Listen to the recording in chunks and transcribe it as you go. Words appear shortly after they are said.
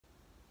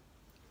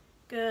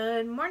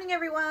Good morning,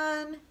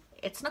 everyone.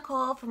 It's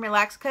Nicole from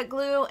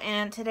Relax.Cut.Glue,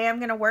 and today I'm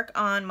going to work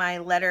on my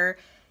letter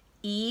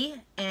E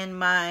in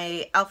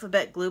my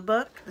alphabet glue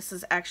book. This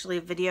is actually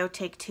a video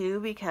take 2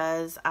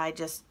 because I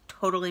just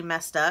totally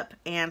messed up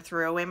and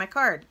threw away my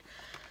card.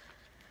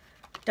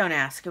 Don't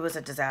ask, it was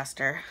a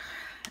disaster.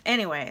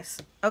 Anyways,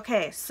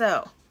 okay,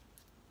 so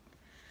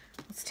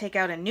let's take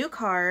out a new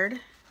card.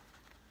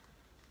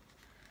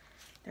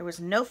 There was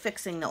no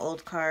fixing the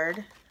old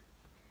card,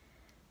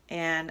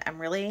 and I'm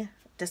really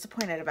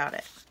disappointed about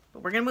it,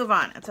 but we're gonna move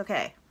on. It's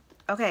okay.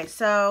 Okay,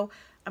 so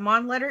I'm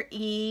on letter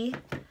E.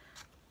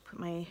 Put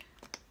my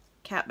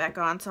cap back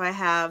on. So I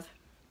have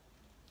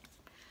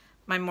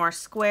my more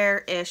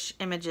square-ish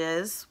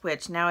images,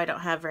 which now I don't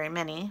have very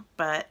many,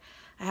 but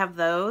I have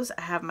those.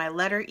 I have my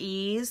letter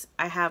E's.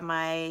 I have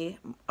my,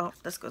 oh,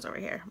 this goes over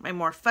here, my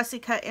more fussy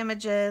cut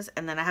images,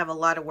 and then I have a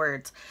lot of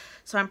words.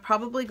 So I'm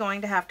probably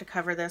going to have to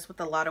cover this with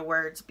a lot of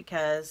words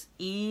because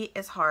E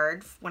is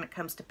hard when it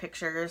comes to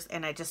pictures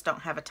and I just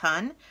don't have a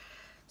ton.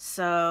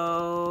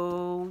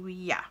 So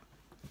yeah,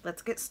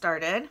 let's get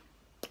started.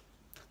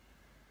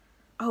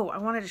 Oh, I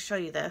wanted to show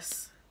you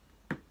this.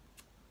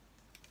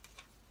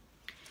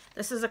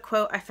 This is a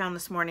quote I found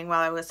this morning while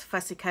I was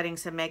fussy cutting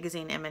some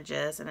magazine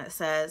images, and it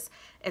says,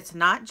 "It's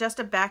not just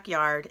a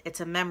backyard, it's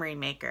a memory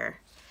maker."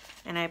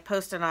 And I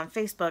posted on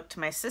Facebook to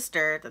my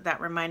sister that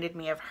reminded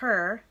me of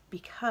her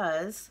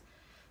because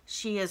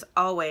she is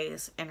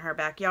always in her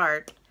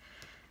backyard.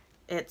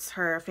 It's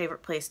her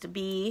favorite place to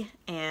be,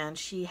 and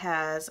she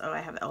has, oh, I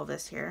have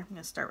Elvis here. I'm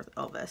going to start with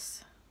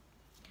Elvis.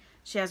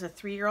 She has a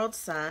 3-year-old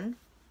son,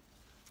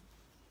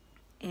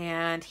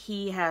 and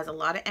he has a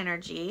lot of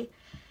energy,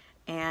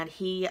 and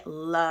he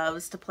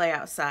loves to play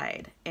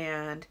outside,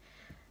 and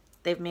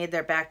they've made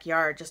their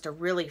backyard just a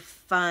really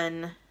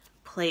fun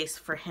place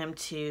for him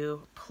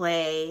to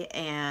play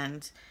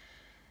and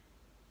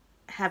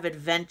have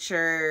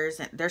adventures,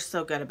 and they're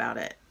so good about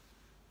it.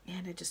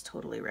 And I just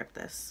totally ripped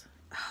this.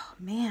 Oh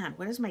man,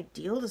 what is my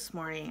deal this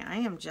morning? I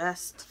am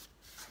just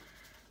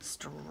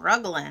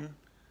struggling.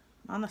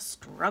 I'm on the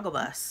struggle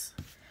bus.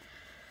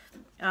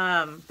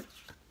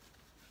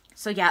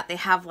 So yeah, they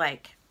have,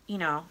 like, you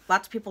know,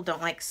 lots of people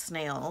don't like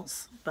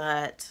snails,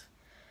 but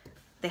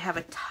they have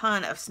a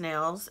ton of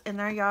snails in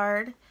their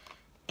yard.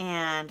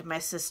 And my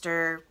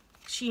sister,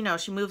 she, you know,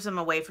 she moves them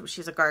away from,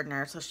 she's a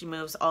gardener, so she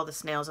moves all the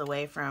snails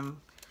away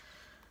from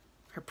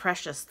her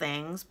precious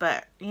things.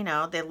 But, you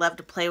know, they love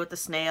to play with the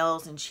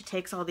snails, and she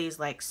takes all these,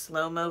 like,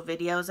 slow-mo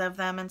videos of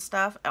them and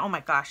stuff. Oh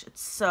my gosh,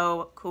 it's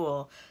so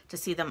cool to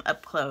see them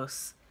up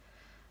close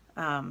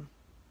and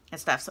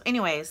stuff. So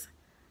anyways,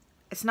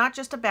 it's not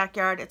just a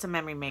backyard, it's a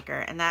memory maker.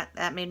 And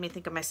that made me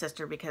think of my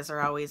sister because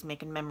they're always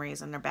making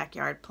memories in their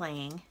backyard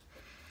playing.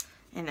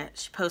 And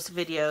she posts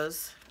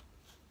videos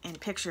and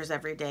pictures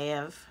every day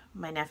of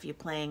my nephew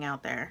playing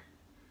out there.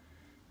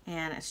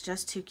 And it's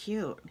just too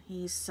cute.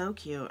 He's so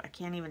cute. I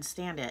can't even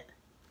stand it.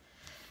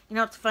 You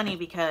know, it's funny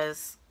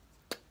because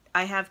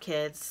I have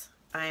kids.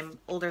 I'm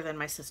older than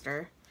my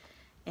sister.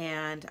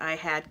 And I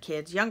had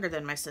kids younger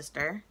than my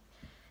sister.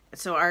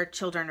 So our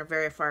children are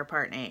very far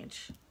apart in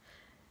age.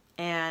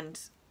 And,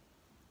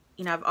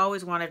 you know, I've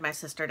always wanted my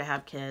sister to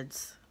have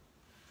kids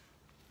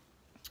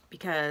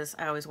because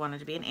I always wanted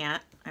to be an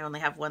aunt. I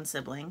only have one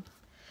sibling.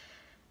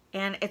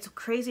 And it's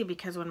crazy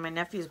because when my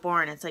nephew's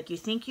born, it's like you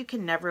think you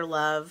can never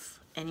love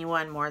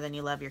anyone more than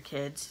you love your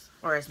kids,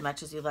 or as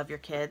much as you love your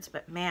kids.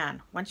 But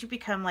man, once you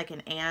become like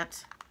an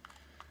aunt,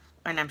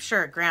 and I'm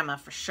sure a grandma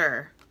for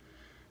sure,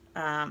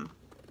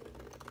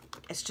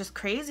 it's just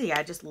crazy.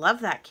 I just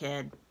love that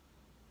kid.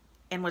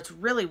 And what's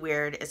really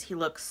weird is he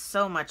looks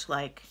so much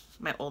like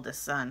my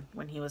oldest son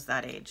when he was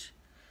that age.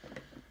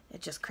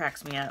 It just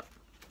cracks me up.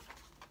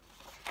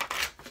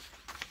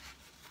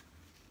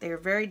 They are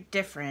very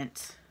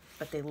different,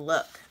 but they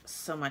look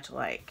so much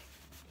alike.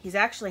 He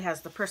actually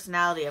has the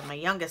personality of my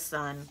youngest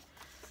son,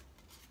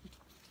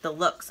 the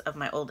looks of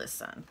my oldest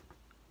son.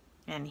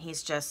 And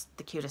he's just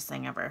the cutest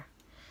thing ever.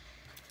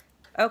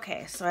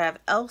 Okay, so I have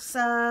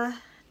Elsa.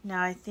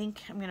 Now I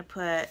think I'm going to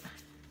put,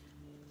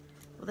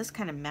 well, this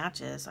kind of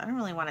matches. I don't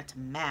really want it to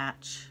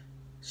match.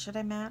 Should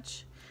I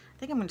match? I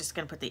think I'm just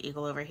going to put the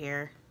eagle over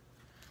here.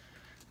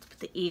 Let's put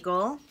the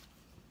eagle.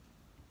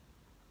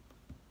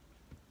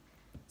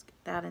 Let's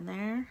get that in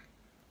there.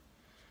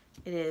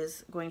 It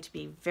is going to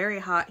be very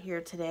hot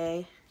here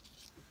today.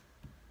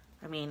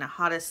 I mean, the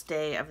hottest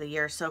day of the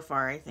year so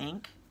far, I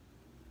think.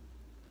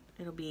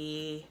 It'll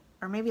be,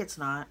 or maybe it's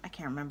not. I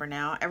can't remember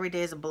now. Every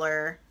day is a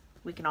blur.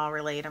 We can all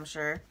relate, I'm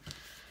sure.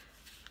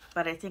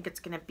 But I think it's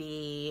going to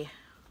be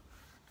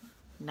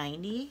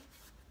 90.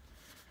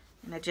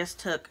 And I just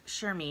took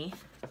Shermie,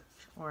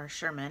 or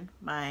Sherman,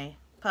 my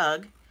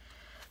pug,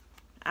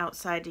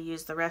 outside to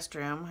use the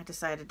restroom. I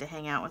decided to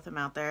hang out with him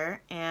out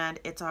there, and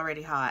it's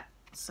already hot.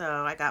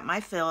 So I got my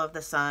fill of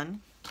the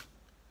sun,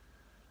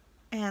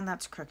 and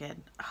that's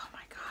crooked. Oh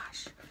my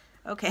gosh.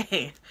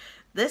 Okay,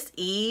 this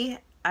E,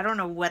 I don't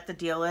know what the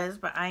deal is,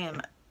 but I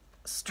am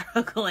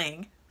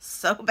struggling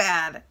so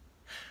bad.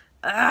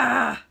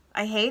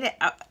 I hate it.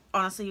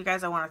 Honestly, you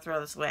guys, I want to throw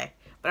this away,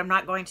 but I'm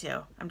not going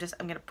to. I'm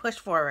going to push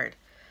forward.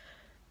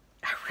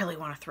 I really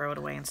want to throw it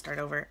away and start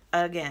over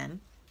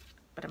again,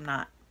 but I'm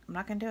not. I'm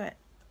not going to do it.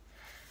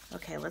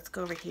 Okay, let's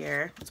go over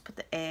here. Let's put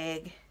the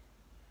egg.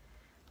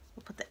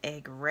 We'll put the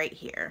egg right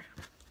here.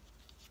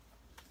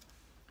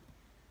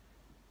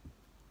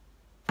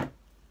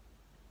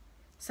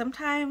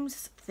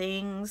 Sometimes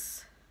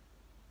things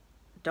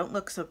don't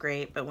look so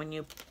great, but when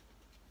you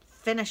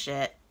finish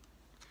it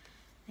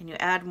and you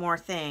add more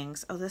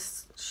things, oh,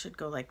 this should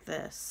go like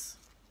this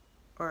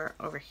or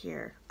over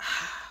here.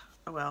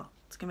 Oh well,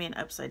 it's gonna be an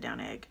upside down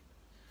egg.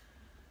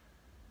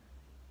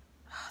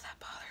 Oh, that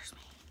bothers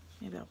me.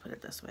 Maybe I'll put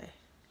it this way.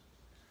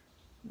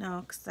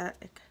 No, because that,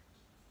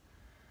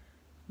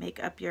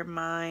 make up your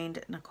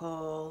mind,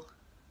 Nicole.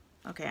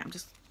 Okay, I'm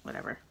just,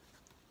 whatever.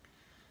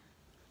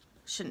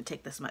 Shouldn't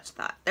take this much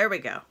thought. There we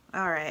go.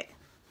 All right,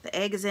 the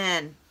egg is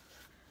in.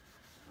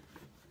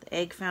 The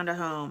egg found a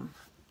home.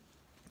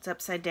 It's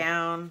upside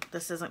down.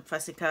 This isn't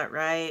fussy cut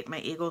right. My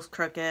eagle's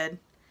crooked.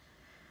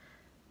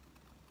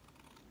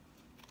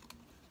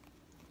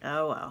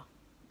 Oh well.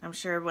 I'm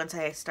sure once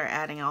I start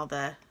adding all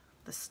the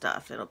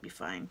stuff, it'll be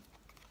fine.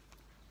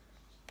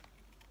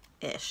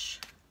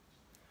 Ish.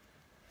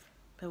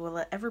 But will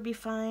it ever be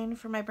fine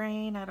for my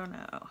brain? I don't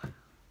know.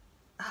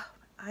 Oh,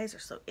 my eyes are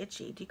so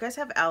itchy. Do you guys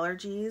have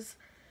allergies?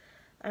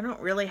 I don't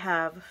really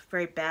have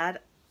very bad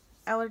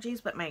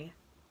allergies, but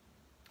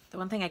the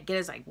one thing I get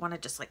is I want to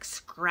just like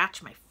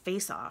scratch my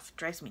face off. It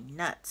drives me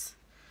nuts.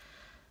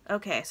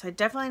 Okay, so I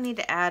definitely need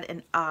to add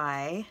an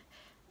eye.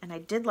 And I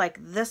did like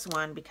this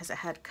one because it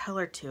had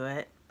color to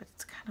it, but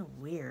it's kind of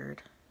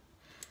weird.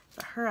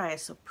 But her eye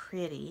is so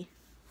pretty.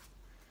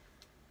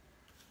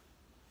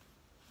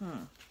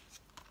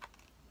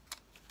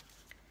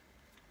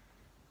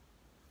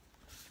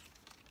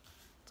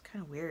 It's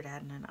kind of weird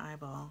adding an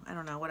eyeball. I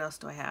don't know. What else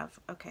do I have?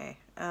 Okay.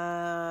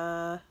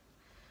 I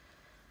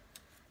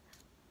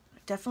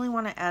definitely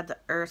want to add the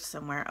earth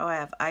somewhere. Oh, I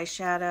have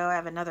eyeshadow. I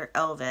have another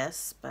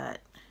Elvis,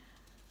 but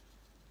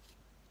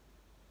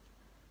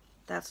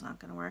that's not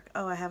going to work.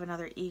 Oh, I have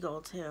another eagle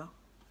too.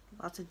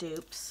 Lots of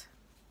dupes.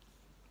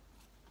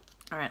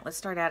 All right, let's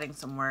start adding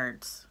some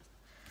words.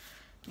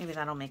 Maybe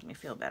that'll make me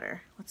feel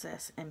better. What's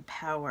this?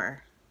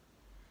 Empower.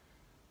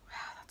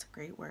 Wow, that's a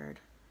great word.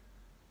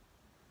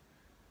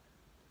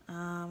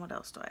 What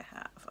else do I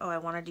have? Oh, I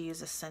wanted to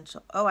use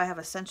essential. Oh, I have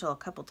essential a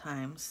couple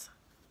times.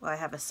 Well, I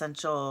have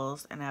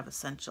essentials and I have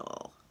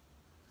essential.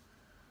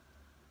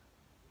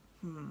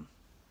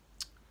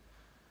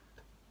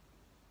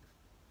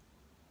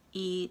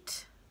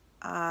 Eat,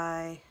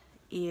 eye,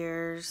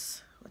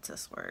 ears. What's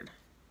this word?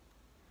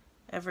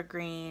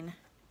 Evergreen.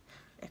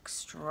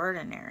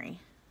 Extraordinary.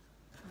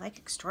 I like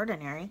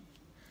extraordinary.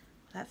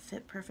 Will that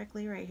fit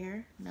perfectly right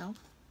here? No.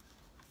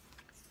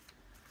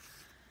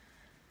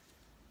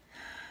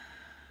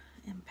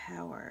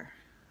 Empower.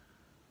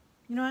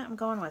 You know what? I'm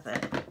going with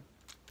it.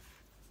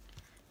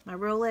 My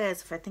rule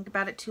is if I think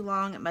about it too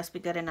long, it must be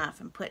good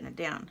enough. I'm putting it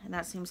down, and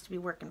that seems to be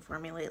working for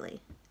me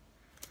lately.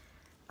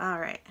 All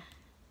right.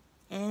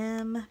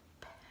 Empower.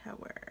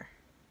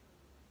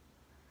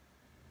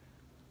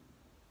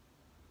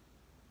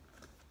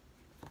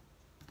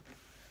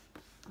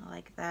 I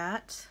like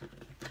that.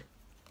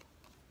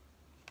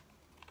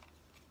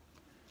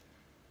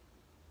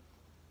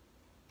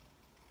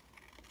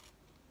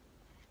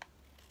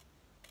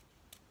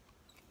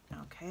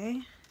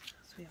 Okay,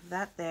 so we have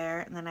that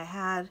there, and then I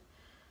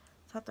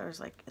thought there was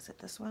like, is it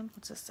this one?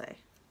 What's this say?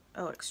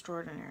 Oh,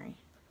 extraordinary.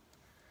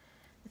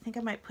 I think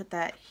I might put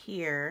that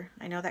here.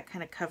 I know that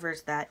kind of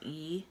covers that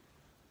E.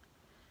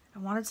 I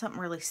wanted something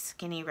really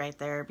skinny right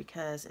there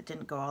because it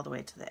didn't go all the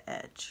way to the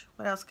edge.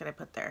 What else could I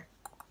put there?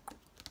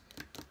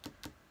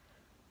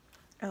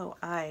 Oh,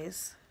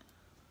 eyes.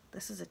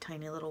 This is a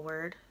tiny little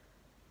word.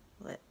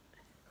 Lit.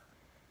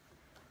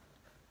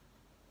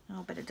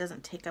 Oh, but it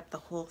doesn't take up the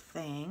whole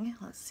thing.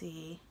 Let's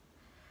see.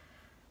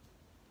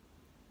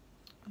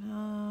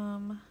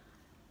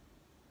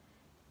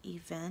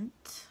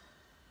 Event.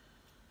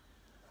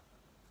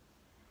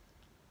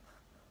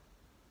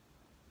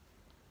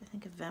 I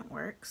think event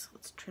works.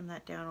 Let's trim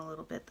that down a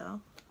little bit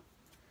though.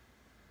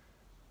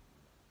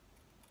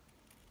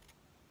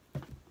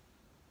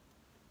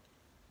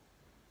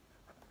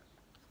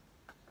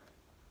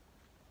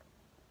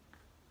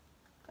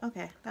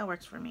 Okay, that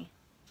works for me.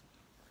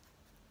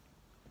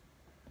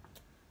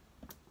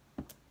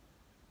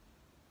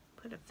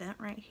 Put a vent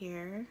right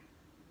here.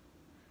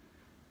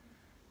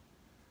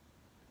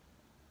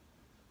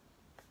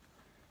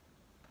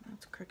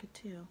 That's crooked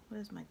too. What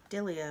is my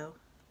dealio?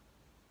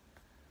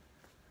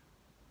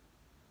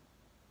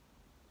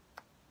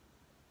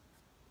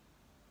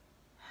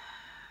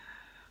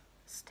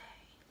 Stay.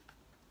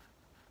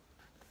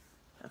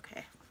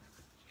 Okay.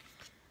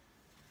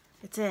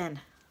 It's in.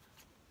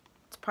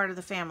 It's part of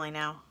the family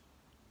now.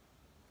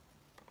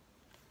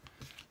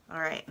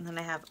 Alright, and then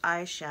I have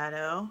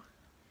eyeshadow.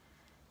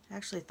 I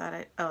actually thought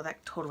oh,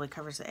 that totally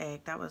covers the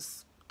egg. That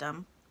was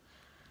dumb.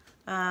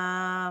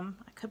 I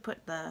could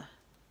put the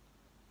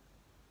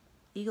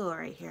eagle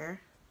right here.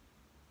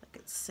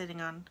 like it's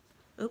sitting on,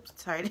 oops,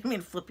 sorry, I didn't mean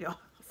to flip you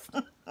off.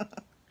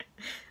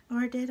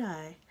 Or did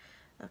I?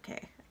 Okay,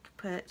 I could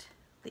put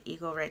the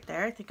eagle right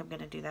there. I think I'm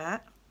gonna do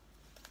that.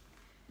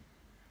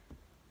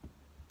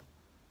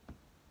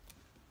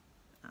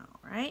 All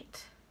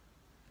right.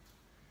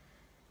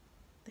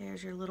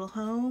 There's your little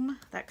home.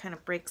 That kind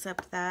of breaks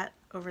up that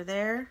over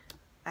there.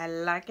 I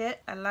like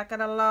it. I like it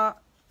a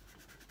lot.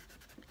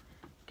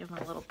 Give them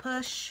a little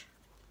push.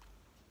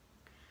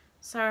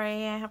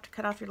 Sorry, I have to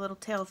cut off your little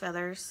tail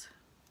feathers.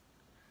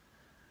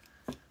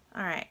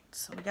 Alright,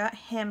 so we got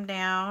him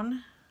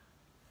down.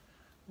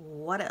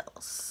 What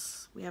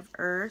else? We have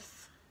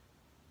Earth.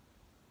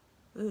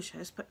 Ooh, should I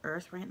just put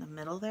Earth right in the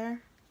middle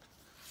there?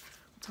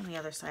 What's on the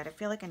other side? I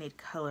feel like I need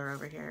color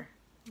over here.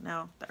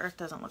 No, the Earth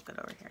doesn't look good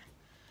over here.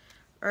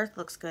 Earth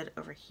looks good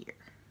over here.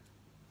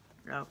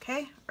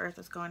 Okay, Earth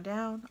is going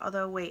down.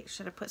 Although, wait,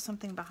 should I put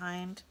something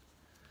behind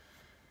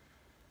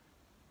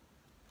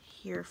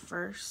here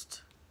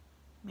first?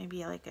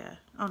 Maybe like a,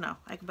 oh no,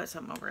 I can put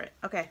something over it.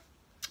 Okay.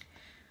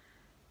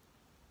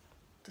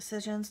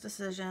 Decisions,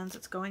 decisions.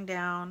 It's going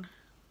down.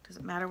 Does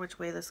it matter which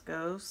way this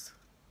goes?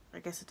 I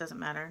guess it doesn't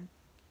matter.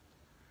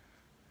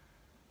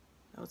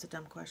 That was a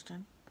dumb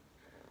question.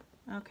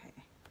 Okay.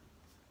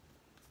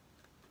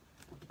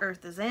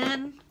 Earth is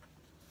in.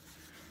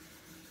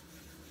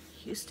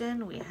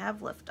 Houston, we have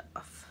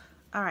liftoff.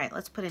 All right,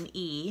 let's put an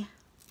E.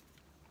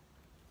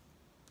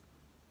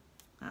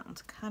 That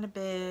one's kind of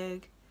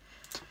big.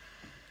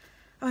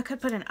 Oh, I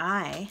could put an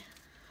I,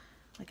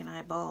 like an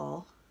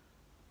eyeball.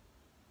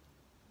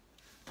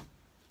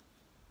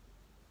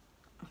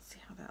 Let's see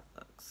how that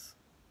looks.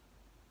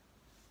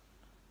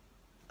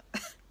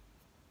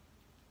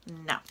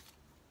 No.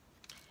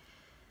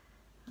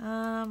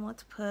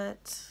 Let's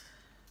put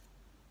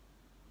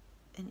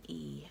an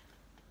E.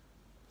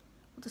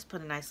 We'll just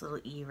put a nice little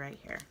E right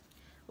here.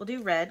 We'll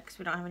do red because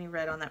we don't have any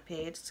red on that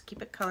page. Let's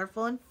keep it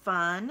colorful and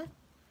fun.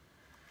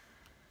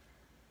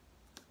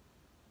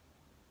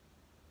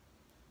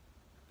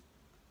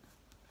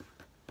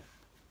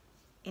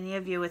 Any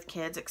of you with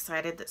kids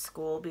excited that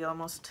school will be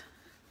almost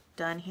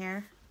done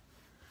here?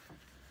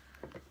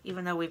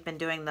 Even though we've been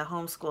doing the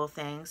homeschool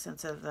thing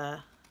since of the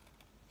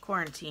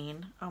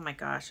quarantine. Oh my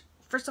gosh.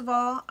 First of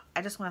all,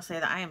 I just want to say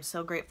that I am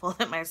so grateful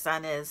that my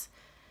son is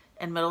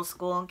in middle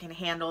school and can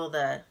handle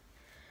the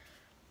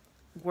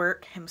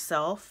work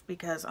himself,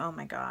 because oh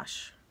my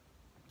gosh,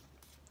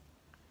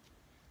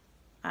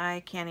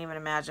 I can't even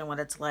imagine what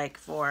it's like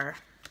for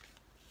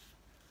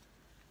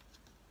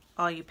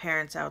all you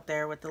parents out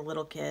there with the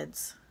little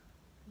kids.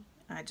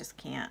 I just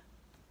can't.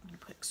 I'm gonna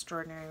put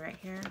extraordinary right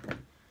here.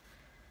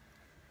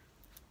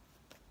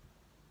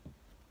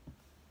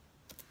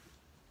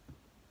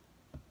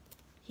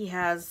 He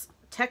has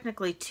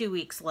technically 2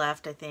 weeks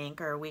left, I think,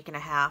 or a week and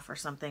a half or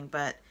something,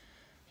 but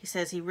he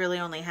says he really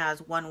only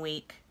has 1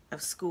 week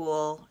of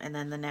school, and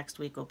then the next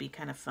week will be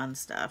kind of fun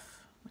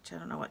stuff, which I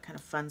don't know what kind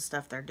of fun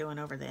stuff they're doing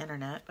over the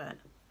internet, but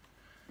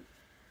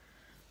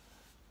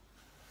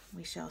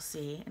we shall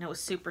see. And it was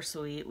super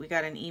sweet. We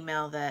got an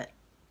email that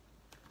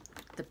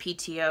the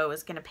PTO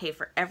is going to pay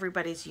for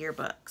everybody's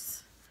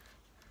yearbooks.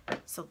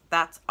 So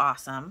that's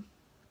awesome.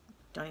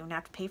 Don't even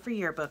have to pay for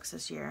yearbooks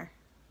this year,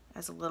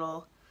 as a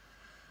little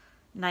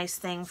nice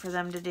thing for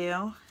them to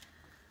do.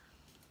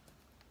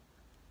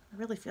 I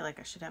really feel like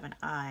I should have an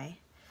eye.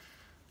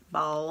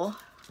 Ball.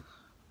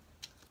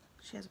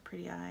 She has a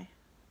pretty eye.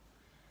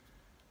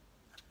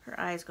 Her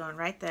eye's going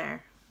right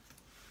there.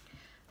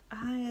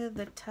 Eye of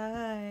the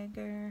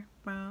tiger.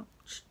 Bum,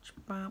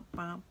 bum,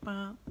 bum,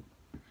 bum.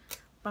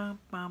 Bum,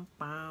 bum,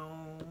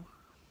 bum.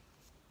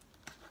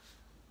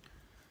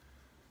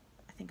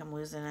 I think I'm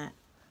losing it.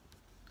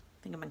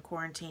 I think I'm in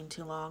quarantine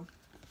too long.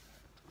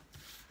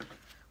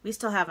 We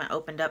still haven't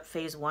opened up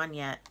phase 1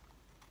 yet.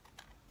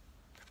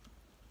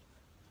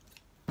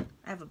 I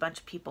have a bunch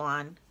of people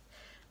on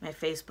my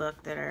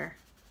Facebook that are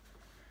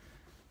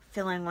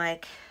feeling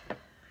like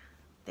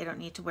they don't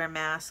need to wear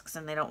masks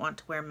and they don't want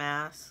to wear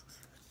masks,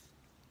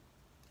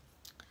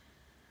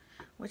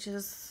 which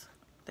is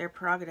their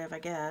prerogative, I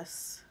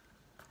guess.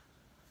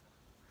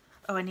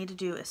 Oh, I need to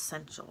do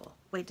essential.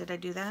 Wait, did I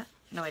do that?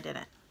 No, I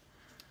didn't.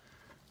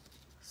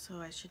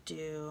 So I should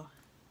do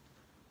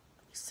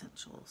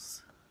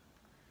essentials.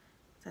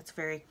 That's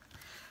very,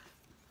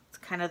 it's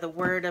kind of the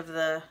word of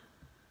the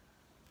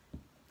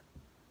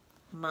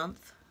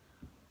month.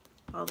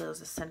 All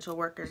those essential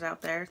workers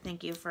out there,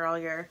 thank you for all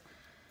your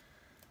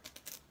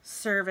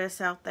service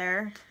out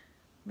there,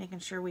 making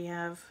sure we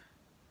are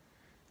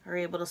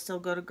able to still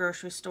go to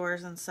grocery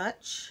stores and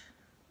such.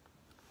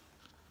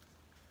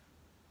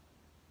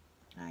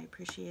 I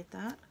appreciate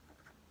that.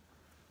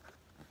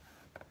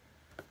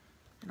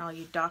 And all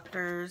you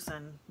doctors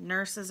and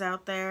nurses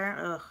out there,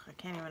 ugh, I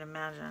can't even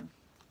imagine.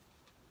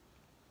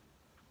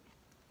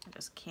 I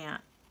just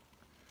can't.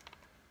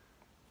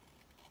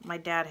 My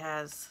dad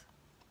has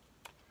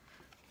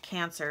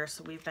cancer,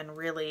 so we've been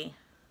really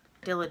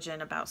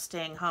diligent about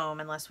staying home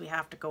unless we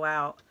have to go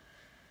out,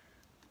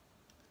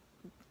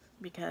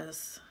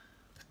 because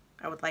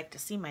I would like to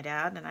see my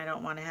dad and I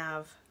don't want to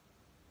have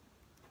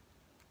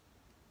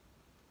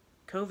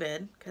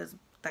COVID, because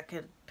that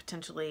could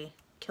potentially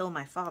kill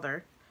my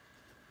father.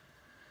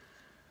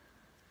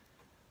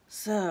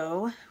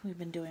 So we've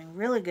been doing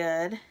really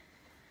good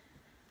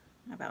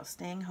about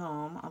staying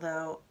home,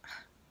 although,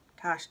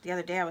 gosh, the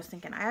other day I was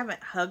thinking I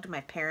haven't hugged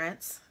my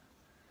parents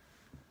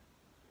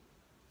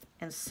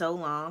in so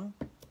long,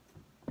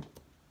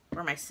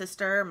 or my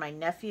sister, my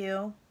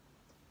nephew.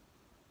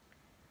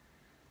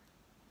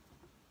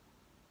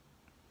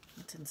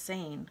 It's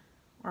insane.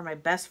 Or my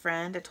best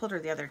friend. I told her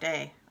the other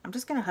day, I'm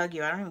just gonna hug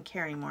you, I don't even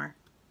care anymore.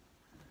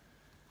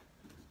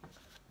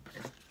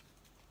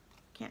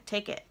 Can't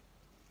take it.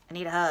 I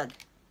need a hug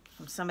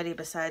from somebody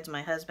besides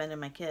my husband and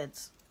my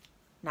kids.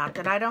 Not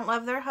that I don't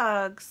love their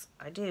hugs.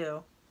 I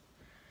do.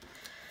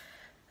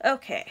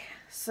 Okay,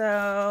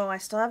 so I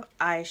still have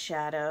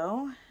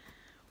eyeshadow,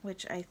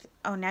 which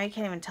oh, now you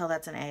can't even tell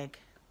that's an egg.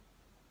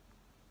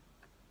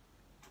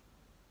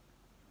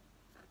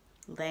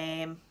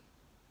 Lame.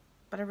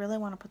 But I really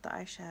want to put the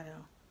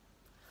eyeshadow.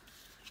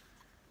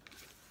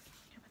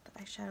 Can I put the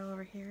eyeshadow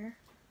over here?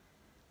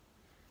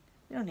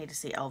 We don't need to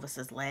see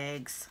Elvis's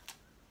legs.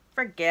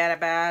 Forget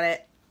about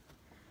it.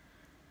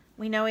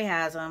 We know he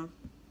has them.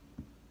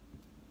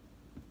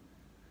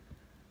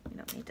 We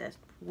don't need to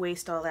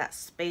waste all that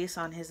space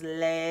on his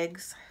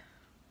legs.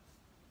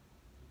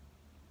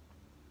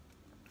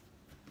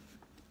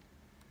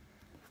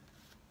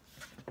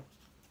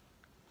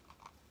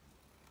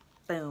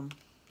 Boom.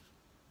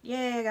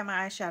 Yay, I got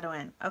my eyeshadow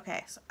in.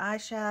 Okay, so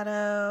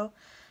eyeshadow.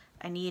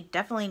 I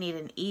definitely need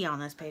an E on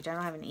this page. I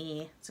don't have an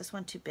E. Is this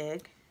one too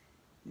big?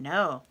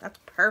 No, that's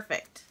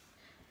perfect.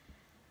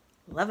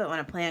 Love it when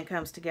a plan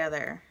comes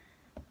together.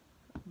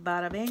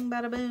 Bada bing,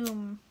 bada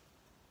boom.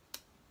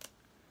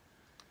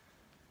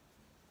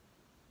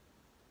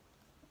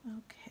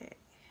 Okay,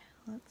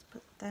 let's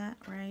put that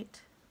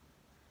right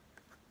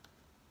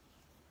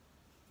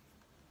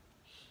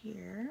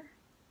here.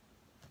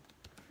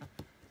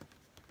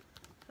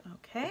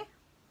 Okay.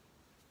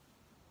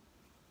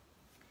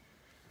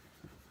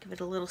 Give it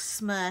a little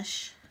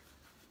smush.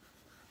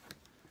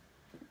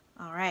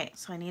 All right,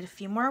 so I need a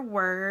few more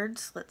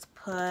words. Let's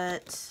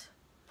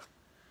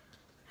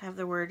have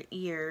the word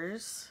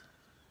ears,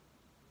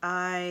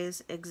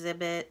 eyes,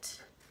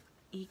 exhibit,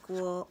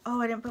 equal.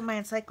 Oh, I didn't put my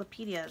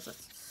encyclopedias.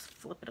 Let's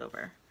flip it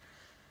over.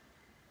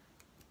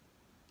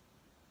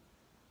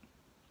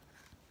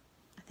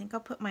 I think I'll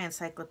put my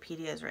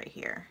encyclopedias right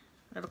here.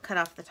 It'll cut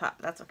off the top.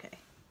 That's okay.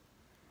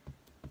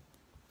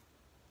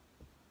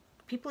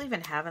 People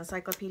even have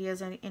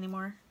encyclopedias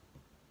anymore?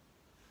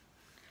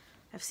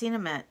 I've seen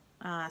them at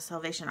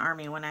Salvation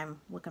Army when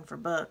I'm looking for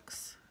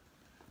books.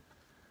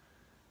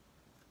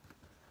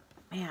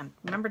 Man,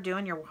 remember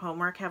doing your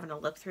homework, having to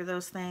look through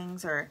those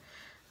things, or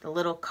the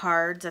little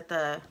cards at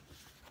the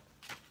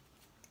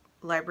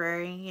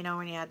library, you know,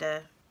 when you had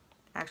to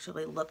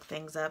actually look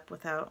things up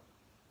without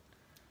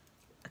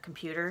a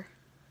computer?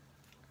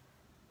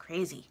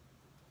 Crazy.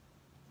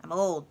 I'm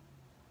old.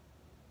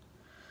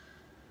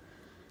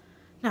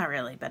 Not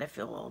really, but I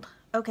feel old.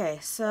 Okay,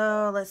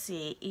 so let's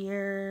see.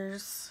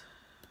 Ears,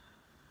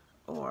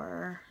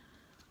 or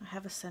I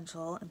have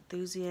essential,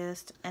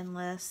 enthusiast,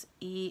 endless,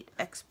 eat,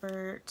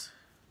 expert.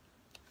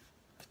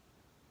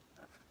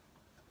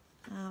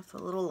 Oh, it's a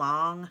little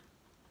long.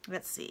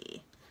 Let's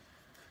see.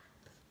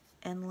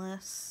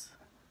 Endless.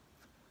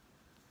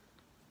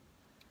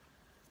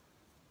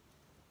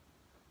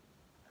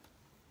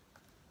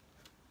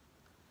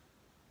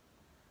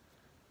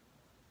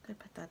 Could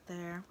put that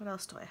there. What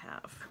else do I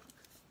have?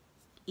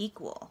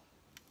 Equal.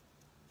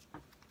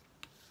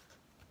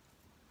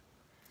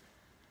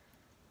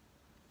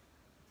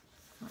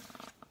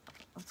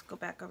 Let's go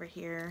back over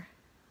here.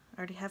 I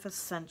already have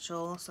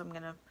essential, so I'm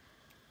going to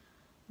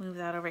move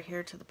that over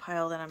here to the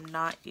pile that I'm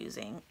not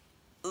using.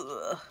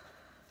 Ugh.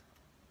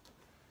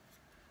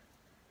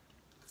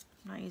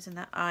 I'm not using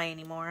that I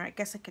anymore. I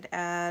guess I could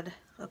add,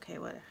 okay,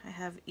 what I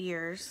have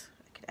ears.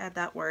 I could add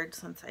that word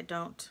since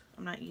I'm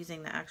not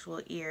using the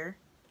actual ear.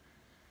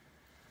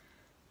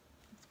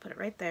 Let's put it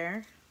right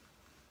there.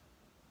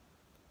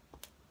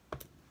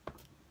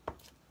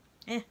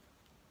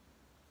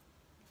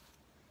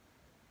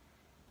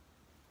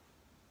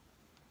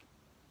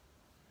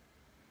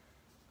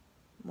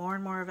 More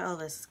and more of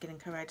Elvis is getting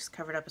covered. I just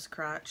covered up his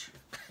crotch.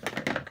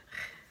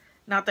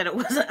 Not that it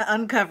wasn't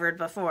uncovered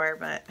before,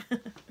 but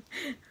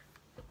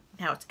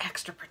now it's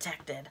extra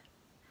protected.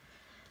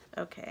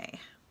 Okay.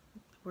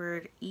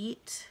 Word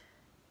eat.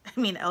 I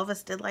mean,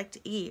 Elvis did like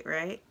to eat,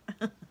 right?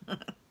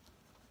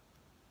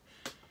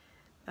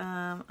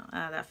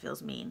 That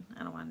feels mean.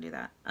 I don't want to do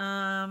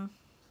that.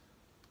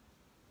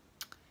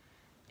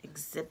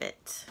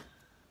 Exhibit.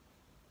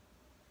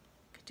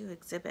 Could do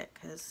exhibit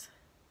because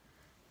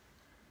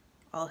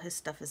all his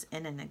stuff is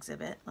in an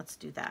exhibit. Let's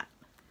do that.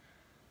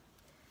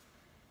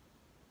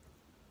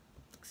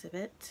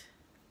 Exhibit.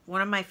 One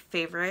of my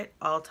favorite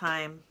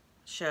all-time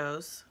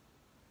shows,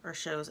 or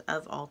shows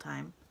of all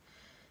time,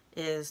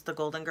 is The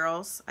Golden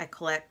Girls. I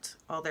collect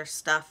all their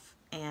stuff,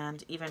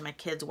 and even my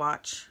kids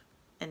watch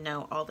and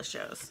know all the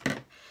shows.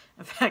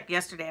 In fact,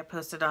 yesterday I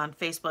posted on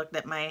Facebook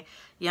that my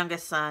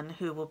youngest son,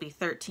 who will be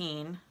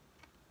 13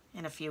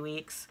 in a few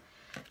weeks,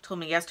 told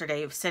me yesterday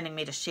he was sending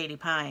me to Shady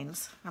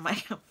Pines. I'm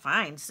like,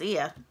 fine, see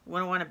ya.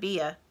 Wouldn't want to be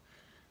ya.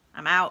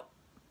 I'm out.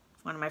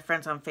 One of my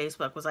friends on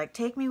Facebook was like,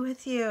 take me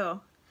with you.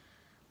 I'm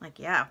like,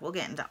 yeah, we'll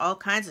get into all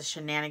kinds of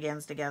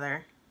shenanigans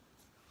together.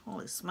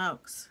 Holy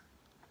smokes.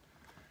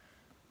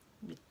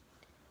 Be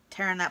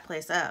tearing that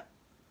place up.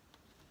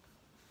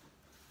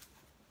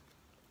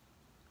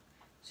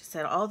 She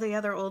said, all the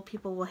other old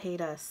people will hate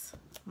us.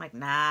 I'm like,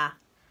 nah.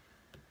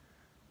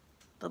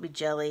 They'll be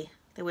jelly.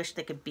 They wish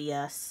they could be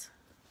us.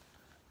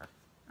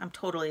 I'm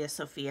totally a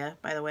Sophia,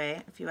 by the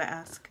way, if you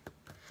ask.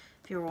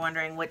 If you were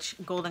wondering which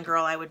golden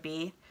girl I would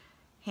be,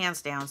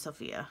 hands down,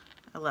 Sophia.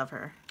 I love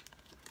her.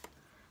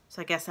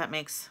 So I guess that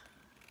makes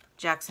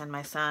Jackson,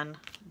 my son,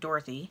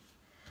 Dorothy,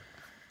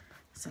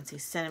 since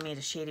he's sending me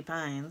to Shady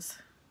Pines.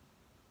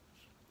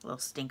 Little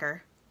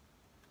stinker.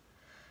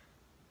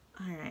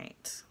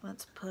 Alright,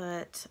 let's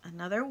put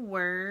another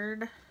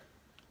word.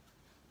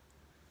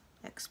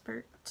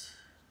 Expert.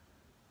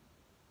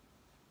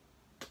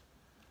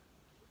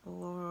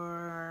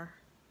 Or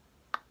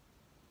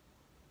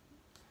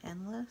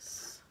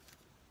endless.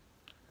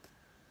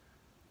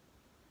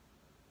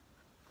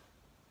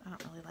 I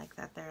don't really like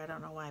that there. I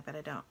don't know why, but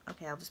I don't.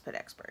 Okay, I'll just put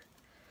expert.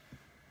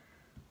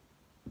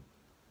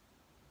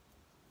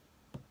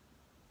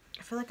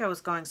 I feel like I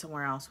was going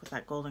somewhere else with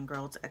that Golden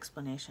Girls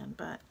explanation,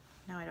 but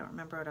now I don't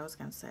remember what I was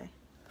going to say.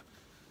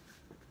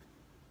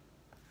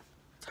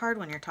 It's hard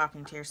when you're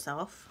talking to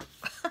yourself.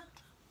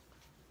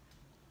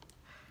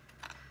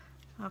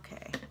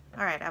 Okay.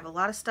 All right, I have a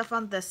lot of stuff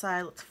on this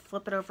side. Let's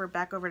flip it over,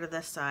 back over to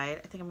this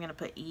side. I think I'm going to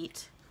put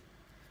eat.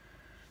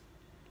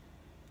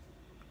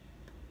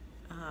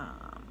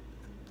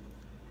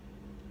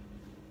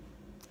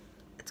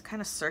 It's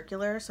kind of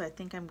circular, so I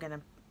think I'm going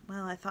to,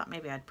 well, I thought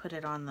maybe I'd put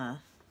it on the,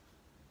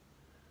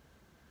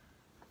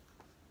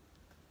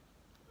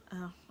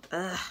 oh,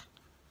 ugh.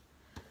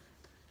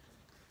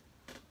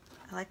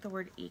 I like the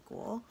word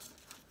equal.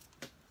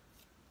 I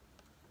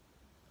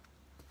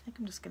think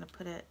I'm just going to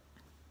put it,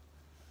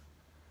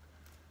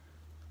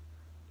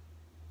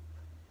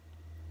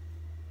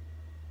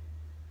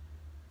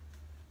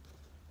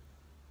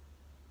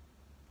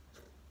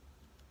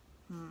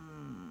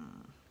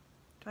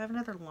 do I have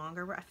another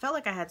longer word? I felt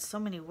like I had so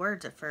many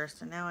words at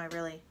first, and now I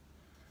really,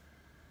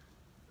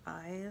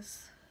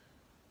 eyes.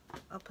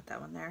 I'll put that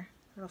one there.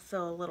 It'll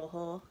fill a little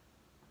hole.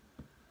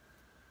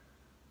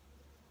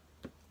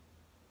 Put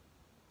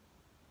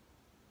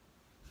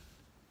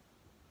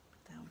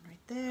that one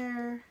right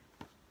there.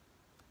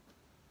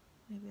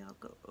 Maybe I'll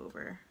go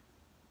over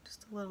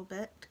just a little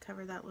bit to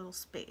cover that little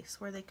space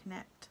where they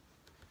connect.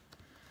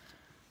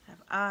 I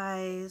have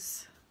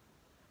eyes.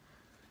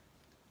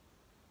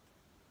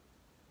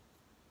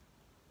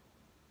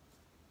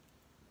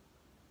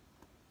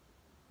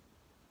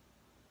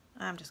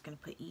 I'm just going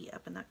to put E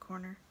up in that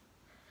corner.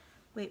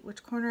 Wait,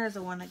 which corner is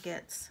the one that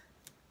gets...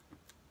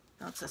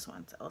 No, it's this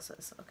one. It's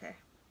Elsa's. Okay.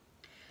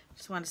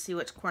 Just wanted to see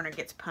which corner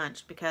gets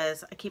punched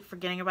because I keep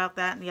forgetting about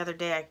that. And the other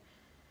day I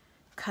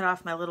cut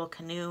off my little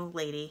canoe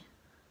lady.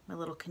 My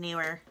little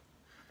canoeer.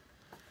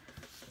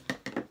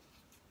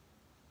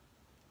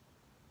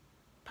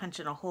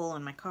 Punching a hole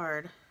in my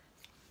card.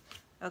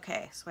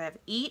 Okay, so I have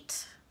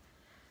eat.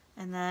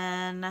 And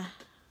then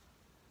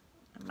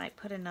I might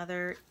put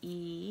another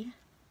E.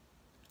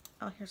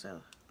 Oh, here's a,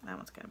 that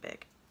one's kind of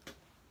big.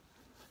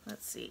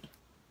 Let's see.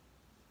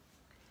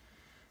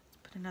 Let's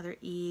put another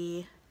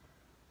E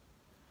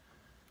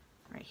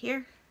right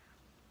here.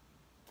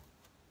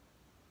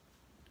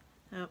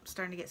 Oh,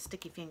 starting to get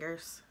sticky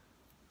fingers.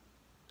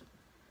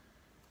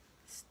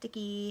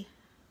 Sticky.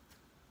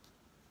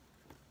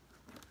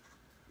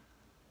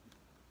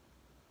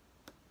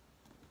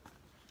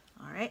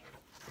 All right.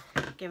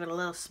 Give it a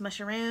little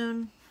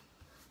smusharoon.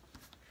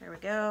 There we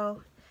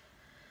go.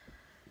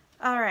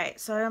 All right,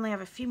 so I only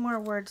have a few more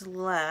words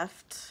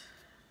left.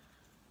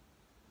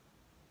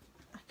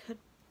 I could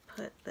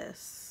put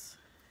this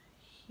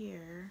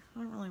here. I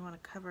don't really want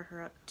to cover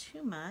her up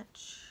too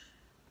much.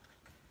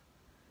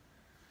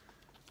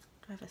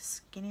 Do I have a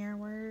skinnier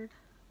word?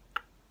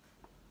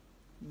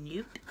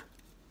 Nope.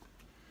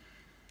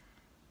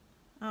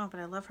 Oh, but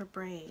I love her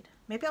braid.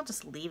 Maybe I'll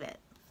just leave it.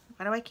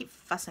 Why do I keep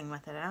fussing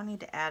with it? I don't need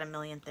to add a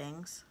million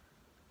things.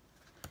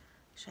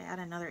 Should I add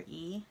another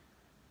E?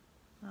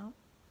 No.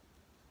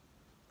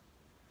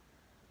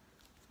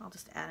 I'll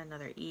just add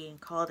another E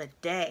and call it a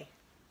day.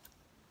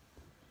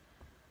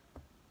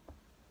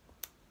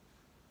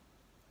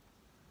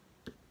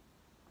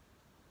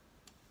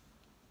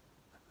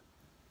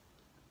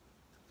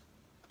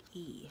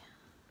 E.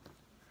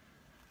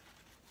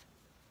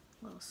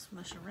 Little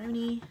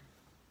smusharoni.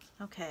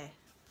 Okay.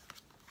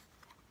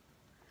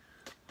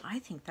 I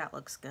think that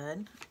looks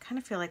good. I kind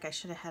of feel like I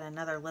should have had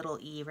another little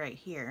E right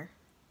here.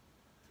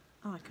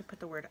 Oh, I could put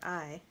the word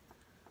I.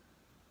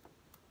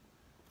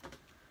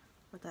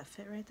 Would that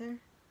fit right there?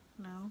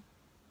 No.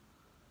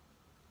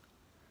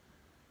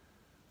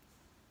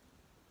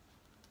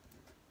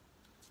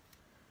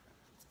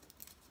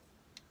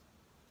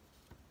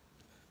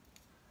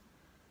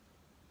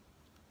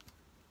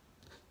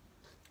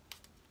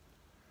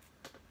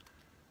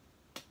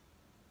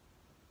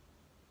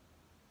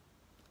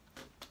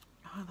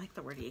 like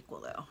the word equal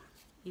though.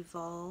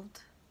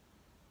 Evolved.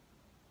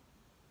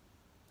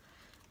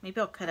 Maybe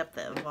I'll cut up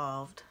the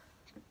evolved.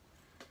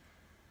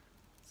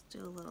 Let's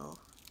do a little.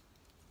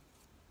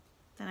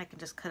 Then I can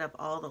just cut up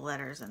all the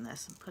letters in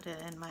this and put it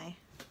in my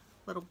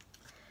little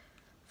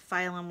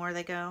phylum where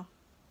they go.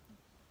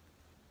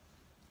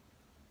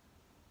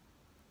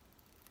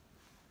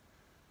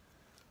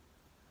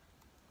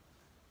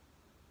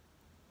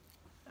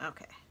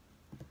 Okay.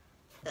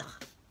 Ugh.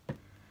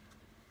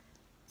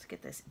 Let's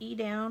get this E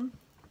down.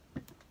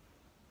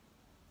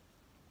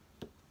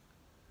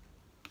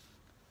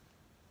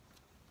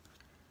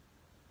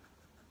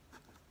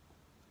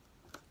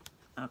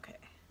 Okay.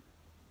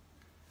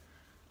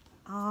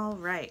 All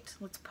right,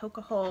 let's poke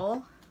a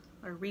hole,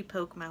 or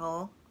re-poke my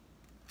hole.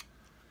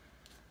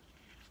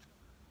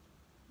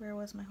 Where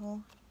was my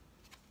hole?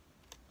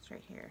 It's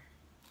right here.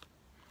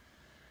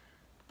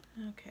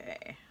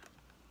 Okay.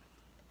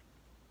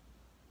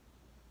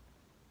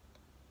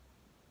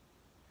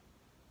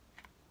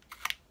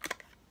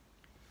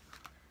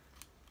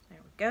 There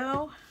we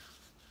go.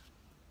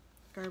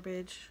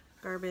 Garbage,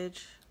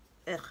 garbage,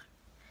 ugh.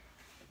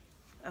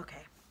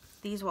 Okay.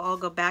 These will all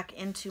go back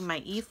into my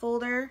E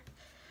folder.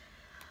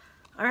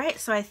 All right,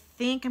 so I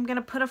think I'm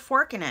gonna put a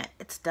fork in it.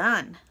 It's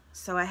done.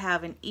 So I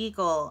have an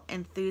Eagle,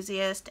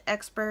 Enthusiast,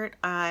 Expert,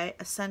 Eye,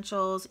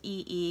 Essentials,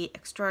 EE,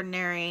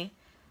 Extraordinary,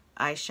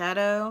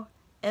 Eyeshadow,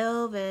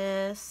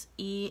 Elvis,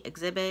 E,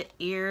 Exhibit,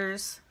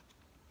 Ears,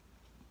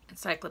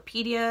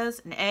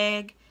 Encyclopedias, an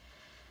Egg,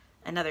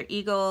 another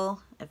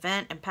Eagle,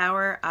 Event,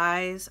 Empower,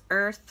 Eyes,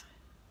 Earth,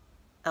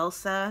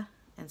 Elsa,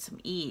 and some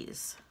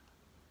E's.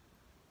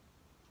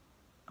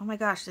 Oh my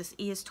gosh, this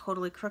E is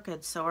totally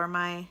crooked. So are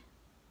my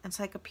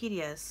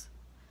encyclopedias.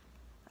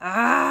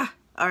 Ah!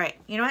 All right,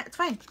 you know what? It's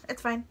fine.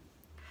 It's fine.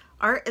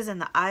 Art is in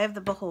the eye of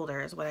the beholder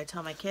is what I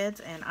tell my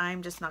kids, and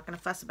I'm just not going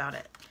to fuss about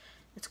it.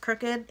 It's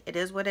crooked. It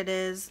is what it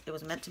is. It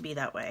was meant to be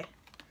that way.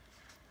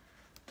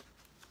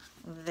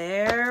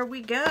 There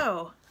we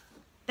go.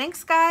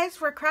 Thanks, guys,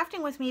 for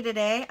crafting with me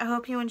today. I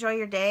hope you enjoy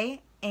your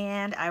day,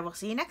 and I will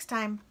see you next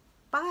time.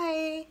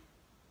 Bye!